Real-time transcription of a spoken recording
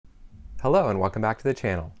Hello and welcome back to the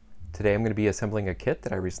channel. Today I'm going to be assembling a kit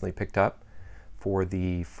that I recently picked up for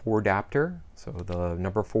the 4 adapter, so the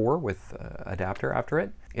number 4 with adapter after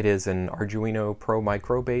it. It is an Arduino Pro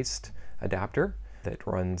Micro based adapter that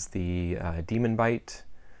runs the Demon Byte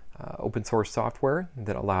open source software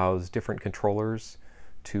that allows different controllers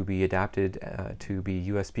to be adapted to be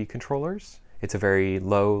USB controllers. It's a very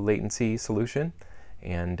low latency solution,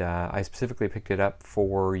 and I specifically picked it up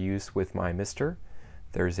for use with my Mister.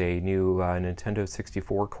 There's a new Nintendo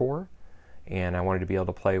 64 core, and I wanted to be able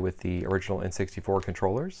to play with the original N64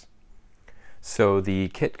 controllers. So the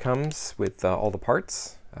kit comes with all the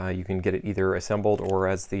parts. You can get it either assembled or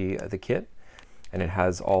as the kit, and it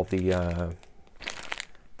has all the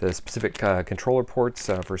specific controller ports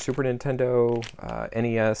for Super Nintendo,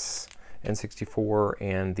 NES, N64,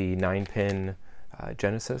 and the 9-pin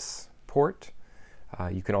Genesis port.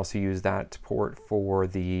 You can also use that port for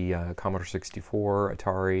the Commodore 64,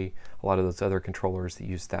 Atari, a lot of those other controllers that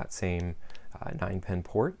use that same 9-pin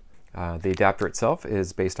port. The adapter itself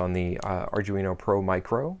is based on the Arduino Pro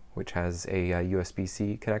Micro, which has a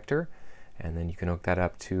USB-C connector, and then you can hook that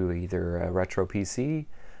up to either a Retro PC,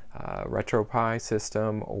 RetroPie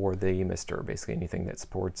system, or the Mister, basically anything that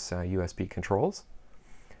supports USB controls.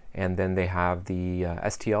 And then they have the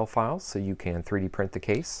STL files, so you can 3D print the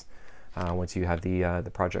case once you have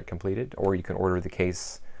the project completed, or you can order the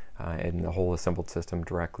case and the whole assembled system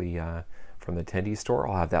directly from the attendee store.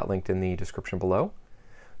 I'll have that linked in the description below.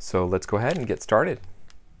 So let's go ahead and get started.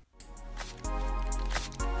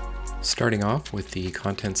 Starting off with the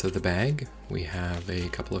contents of the bag, we have a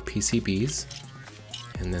couple of PCBs,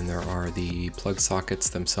 and then there are the plug sockets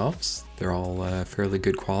themselves. They're all fairly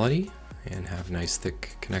good quality and have nice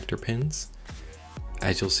thick connector pins.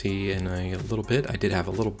 As you'll see in a little bit, I did have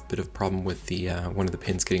a little bit of problem with the one of the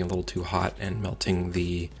pins getting a little too hot and melting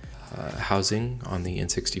the housing on the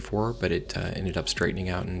N64, but it ended up straightening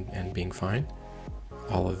out and being fine.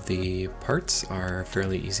 All of the parts are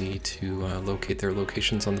fairly easy to locate their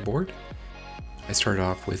locations on the board. I started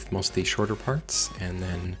off with most of the shorter parts and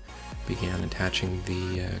then began attaching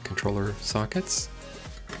the controller sockets,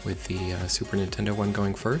 with the Super Nintendo one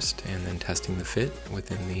going first, and then testing the fit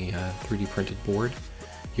within the 3D printed board.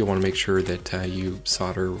 You'll want to make sure that you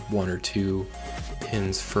solder 1 or 2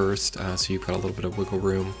 pins first, so you've got a little bit of wiggle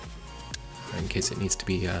room in case it needs to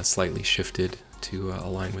be slightly shifted to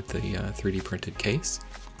align with the 3D printed case.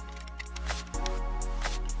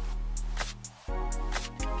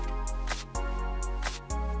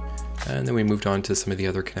 And then we moved on to some of the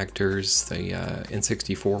other connectors. The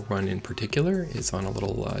N64 one in particular is on a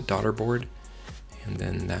little daughter board, and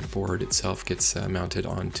then that board itself gets mounted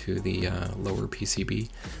onto the lower PCB.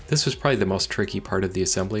 This was probably the most tricky part of the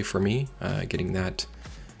assembly for me, getting that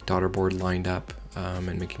daughter board lined up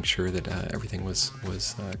and making sure that everything was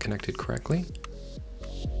connected correctly.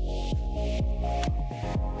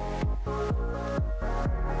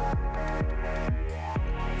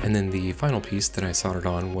 And then the final piece that I soldered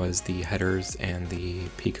on was the headers and the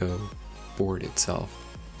Pico board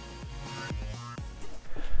itself.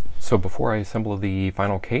 So before I assemble the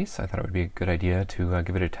final case, I thought it would be a good idea to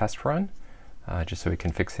give it a test run, just so we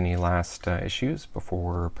can fix any last issues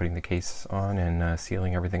before putting the case on and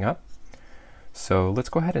sealing everything up. So let's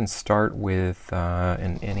go ahead and start with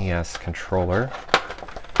an NES controller.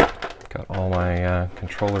 Got all my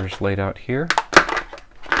controllers laid out here.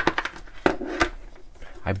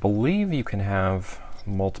 I believe you can have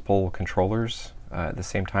multiple controllers at the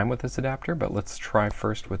same time with this adapter, but let's try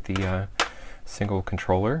first with the single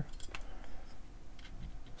controller.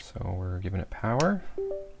 So we're giving it power,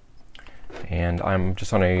 and I'm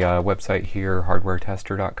just on a website here,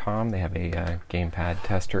 hardwaretester.com. They have a gamepad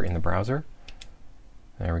tester in the browser.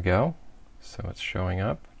 There we go. So it's showing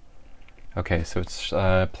up. Okay, so it's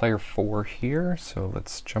player 4 here, so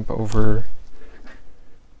let's jump over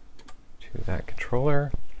to that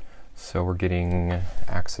controller. So we're getting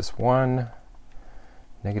axis 1,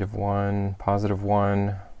 -1,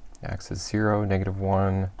 +1, axis 0,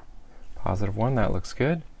 -1, +1. That looks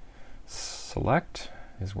good. Select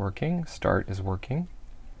is working, start is working,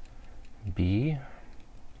 B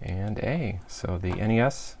and A. So the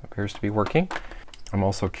NES appears to be working. I'm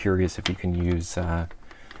also curious if you can use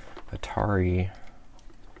Atari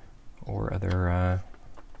or other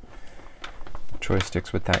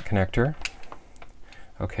joysticks with that connector.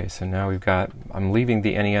 Okay, so now we've got, I'm leaving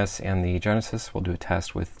the NES and the Genesis. We'll do a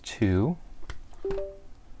test with 2.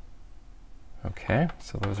 Okay,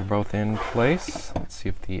 so those are both in place. Let's see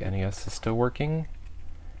if the NES is still working.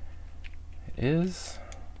 It is.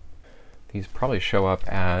 These probably show up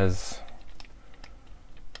as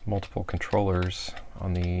multiple controllers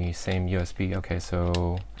on the same USB. Okay,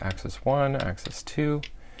 so axis 1, axis 2,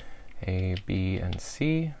 A, B, and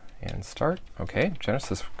C, and start. Okay,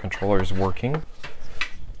 Genesis controller is working.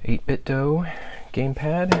 8-bit DOE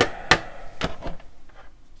gamepad.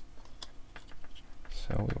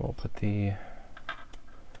 So we will put the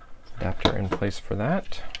adapter in place for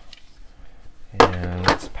that. And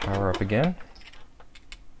let's power up again.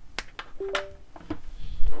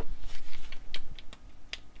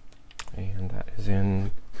 And that is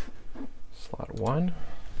in slot 1.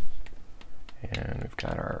 And we've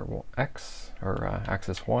got our X, or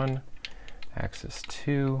axis 1, axis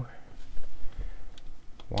 2,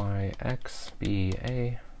 Y, X, B,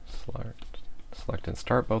 A, select and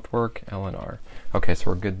start both work, L and R. Okay,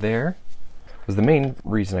 so we're good there. Because the main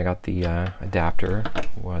reason I got the adapter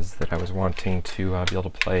was that I was wanting to be able to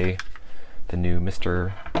play the new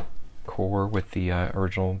Mister core with the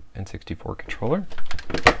original N64 controller.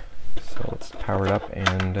 So let's power it up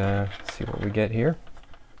and see what we get here.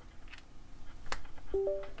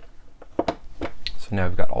 So now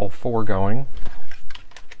we've got all 4 going.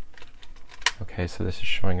 Okay, so this is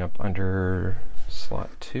showing up under slot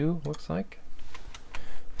 2, looks like.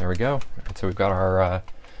 There we go. And so we've got our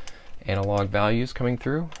analog values coming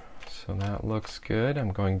through. So that looks good.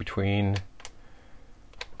 I'm going between,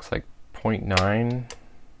 looks like 0.9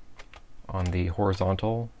 on the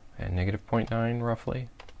horizontal and negative 0.9 roughly.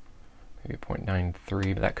 Maybe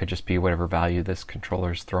 0.93, but that could just be whatever value this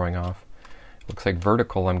controller is throwing off. Looks like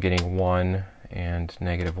vertical I'm getting 1 and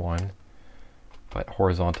negative 1, but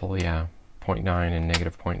horizontal, yeah, 0.9 and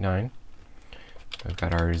negative 0.9. We've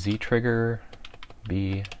got our Z trigger,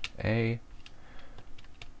 B, A,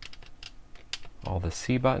 all the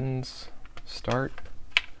C buttons, start,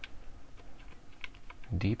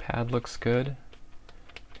 D-pad looks good,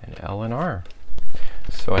 and L and R.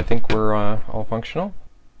 So I think we're all functional.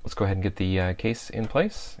 Let's go ahead and get the case in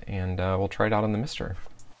place, and we'll try it out on the Mister.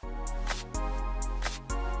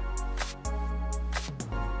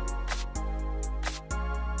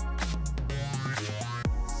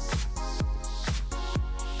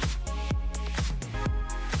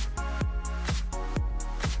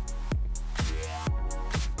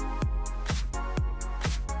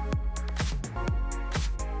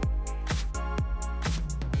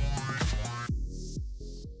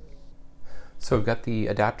 So I've got the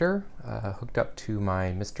adapter hooked up to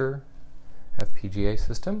my Mister FPGA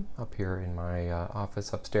system up here in my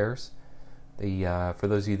office upstairs. For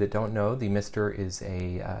those of you that don't know, the Mister is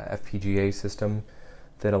a FPGA system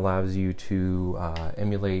that allows you to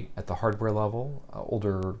emulate at the hardware level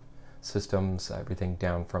older systems, everything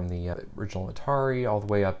down from the original Atari all the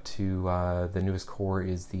way up to the newest core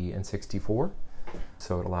is the N64.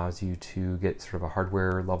 So it allows you to get sort of a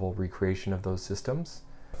hardware level recreation of those systems.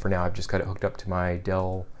 For now, I've just got it hooked up to my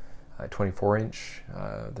Dell 24-inch,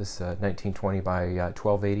 this 1920 by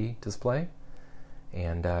 1280 display,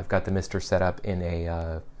 and I've got the Mister set up in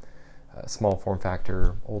a small form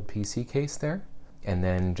factor old PC case there, and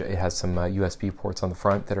then it has some USB ports on the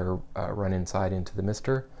front that are run inside into the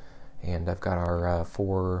Mister, and I've got our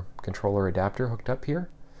 4 controller adapter hooked up here.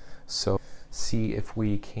 So see if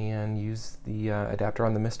we can use the adapter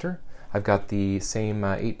on the Mister. I've got the same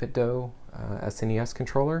 8-bit DOE SNES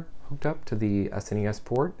controller hooked up to the SNES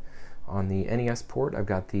port. On the NES port, I've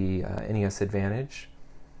got the NES Advantage.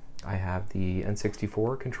 I have the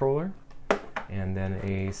N64 controller, and then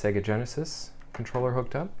a Sega Genesis controller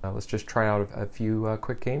hooked up. Let's just try out a few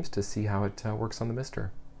quick games to see how it works on the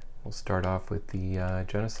Mister. We'll start off with the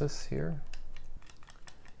Genesis here,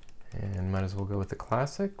 and might as well go with the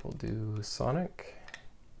classic. We'll do Sonic.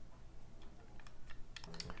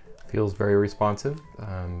 Feels very responsive.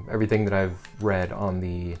 Everything that I've read on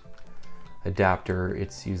the adapter,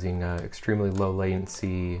 it's using extremely low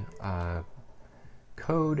latency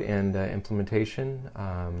code and implementation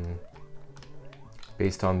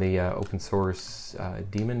based on the open source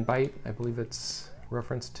Daemon Byte, I believe it's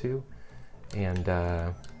referenced to, and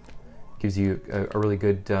gives you a really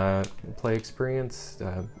good play experience,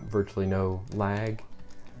 virtually no lag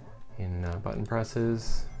in button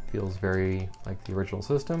presses. Feels very like the original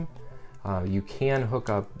system. You can hook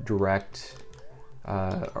up direct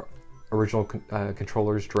original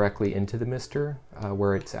controllers directly into the Mister,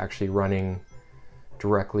 where it's actually running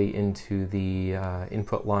directly into the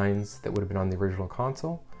input lines that would have been on the original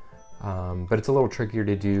console. But it's a little trickier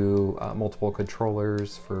to do multiple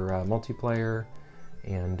controllers for multiplayer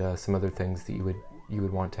and some other things that you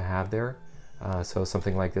would want to have there. So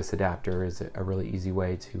something like this adapter is a really easy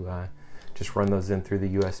way to just run those in through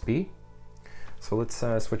the USB. So let's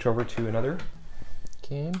switch over to another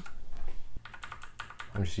game.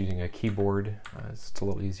 I'm just using a keyboard. It's just a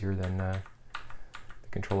little easier than the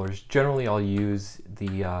controllers. Generally, I'll use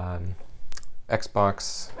the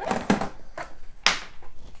Xbox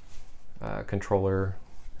controller,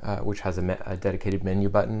 which has a dedicated menu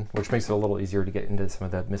button, which makes it a little easier to get into some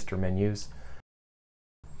of the Mister menus.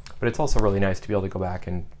 But it's also really nice to be able to go back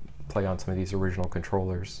and play on some of these original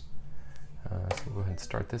controllers. So we'll go ahead and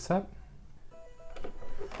start this up.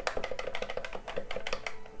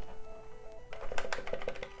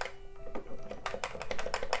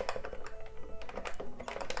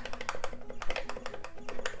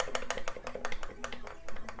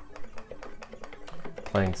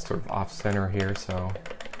 Playing sort of off center here, so not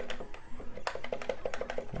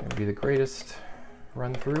going to be the greatest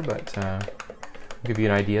run through, but I'll give you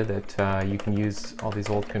an idea that you can use all these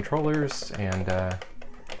old controllers and have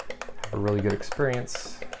a really good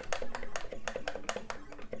experience.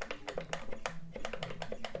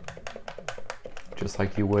 Just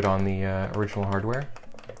like you would on the original hardware.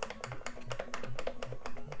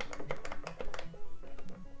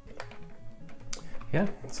 Yeah,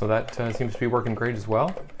 so that seems to be working great as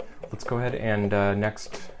well. Let's go ahead and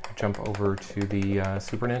next jump over to the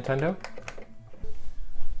Super Nintendo.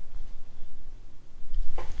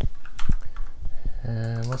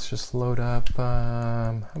 And let's just load up,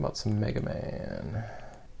 how about some Mega Man?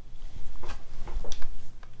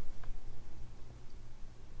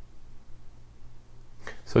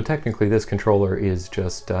 So technically this controller is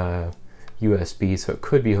just USB, so it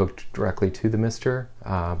could be hooked directly to the Mister,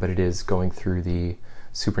 but it is going through the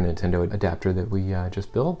Super Nintendo adapter that we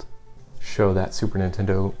just built. Show that Super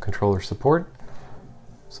Nintendo controller support.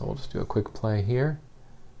 So we'll just do a quick play here.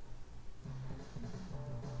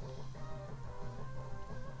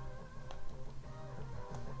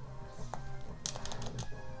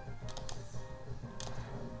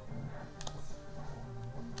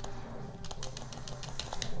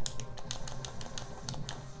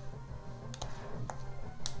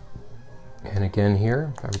 And again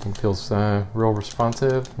here, everything feels real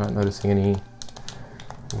responsive, not noticing any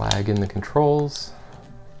lag in the controls.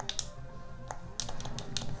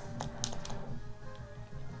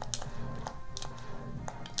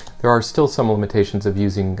 There are still some limitations of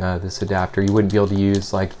using this adapter. You wouldn't be able to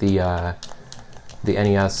use like the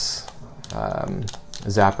NES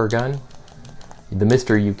zapper gun. The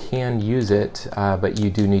Mister, you can use it, but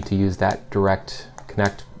you do need to use that direct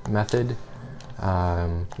connect method.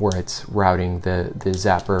 Where it's routing the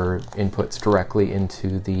zapper inputs directly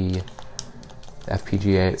into the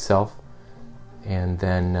FPGA itself. And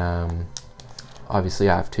then obviously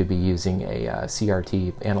I have to be using a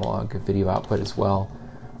CRT analog video output as well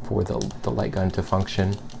for the light gun to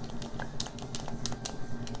function.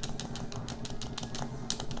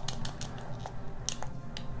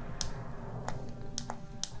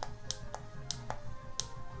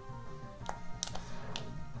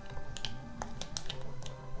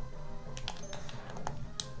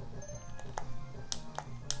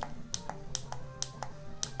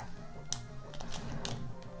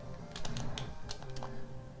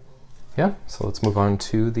 Yeah, so let's move on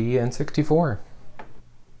to the N64.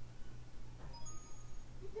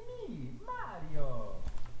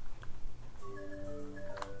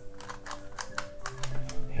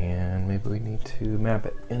 And maybe we need to map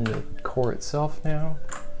it in the core itself now,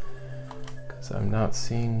 because I'm not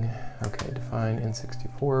seeing, okay, define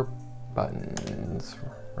N64 buttons.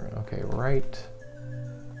 Okay, right,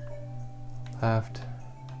 left,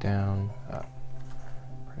 down, up.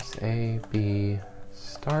 Press A, B,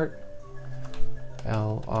 start.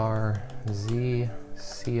 L, R, Z,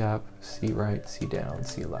 C up, C right, C down,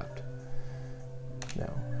 C left. No.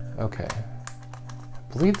 Okay.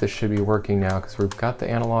 I believe this should be working now because we've got the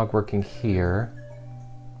analog working here.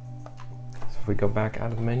 So if we go back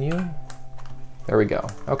out of the menu, there we go.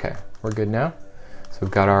 Okay, we're good now. So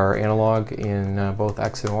we've got our analog in both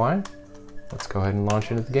X and Y. Let's go ahead and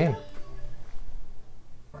launch into the game.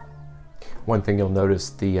 One thing you'll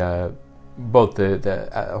notice, both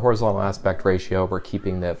the horizontal aspect ratio, we're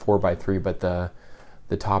keeping the 4:3, but the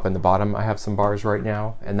top and the bottom, I have some bars right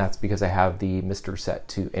now, and that's because I have the Mister set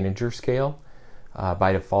to integer scale.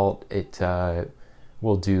 By default, it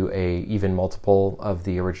will do a even multiple of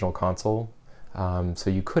the original console. So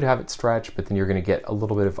you could have it stretch, but then you're going to get a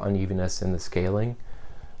little bit of unevenness in the scaling.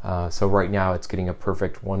 So right now it's getting a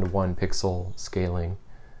perfect 1-to-1 pixel scaling,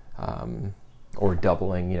 or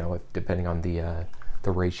doubling, depending on the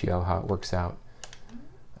ratio, how it works out,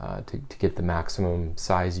 to get the maximum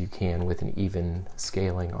size you can with an even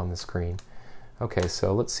scaling on the screen. Okay,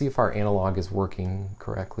 so let's see if our analog is working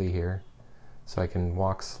correctly here. So I can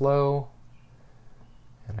walk slow,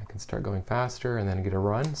 And I can start going faster and then get a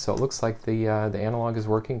run. So it looks like the analog is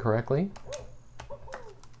working correctly.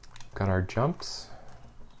 Got our jumps.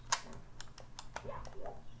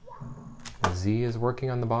 The Z is working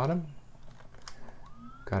on the bottom.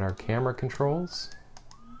 Got our camera controls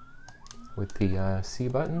with the C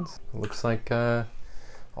buttons. It looks like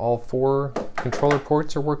all 4 controller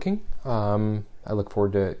ports are working. I look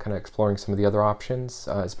forward to kind of exploring some of the other options,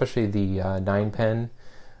 especially the 9-pin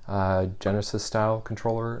Genesis style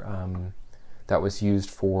controller that was used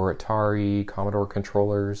for Atari, Commodore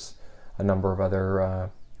controllers, a number of other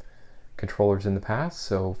controllers in the past.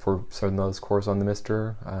 So for some of those cores on the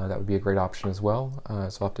Mister, that would be a great option as well.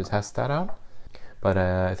 So I'll have to test that out. But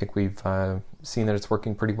I think we've seen that it's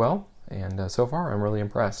working pretty well, and so far I'm really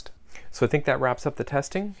impressed. So I think that wraps up the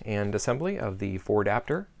testing and assembly of the 4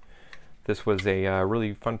 adapter. This was a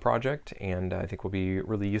really fun project, and I think will be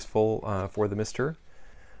really useful for the Mister.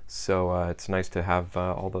 So it's nice to have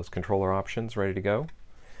all those controller options ready to go.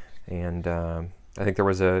 And I think there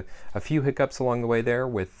was a few hiccups along the way there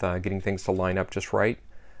with getting things to line up just right.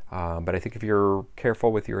 But I think if you're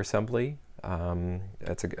careful with your assembly,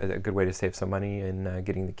 that's a good way to save some money in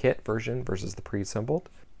getting the kit version versus the pre-assembled.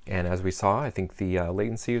 And as we saw, I think the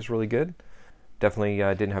latency is really good. Definitely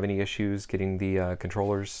didn't have any issues getting the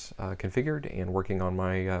controllers configured and working on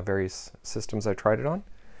my various systems I tried it on.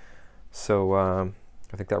 So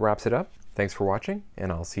I think that wraps it up. Thanks for watching,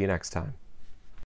 and I'll see you next time.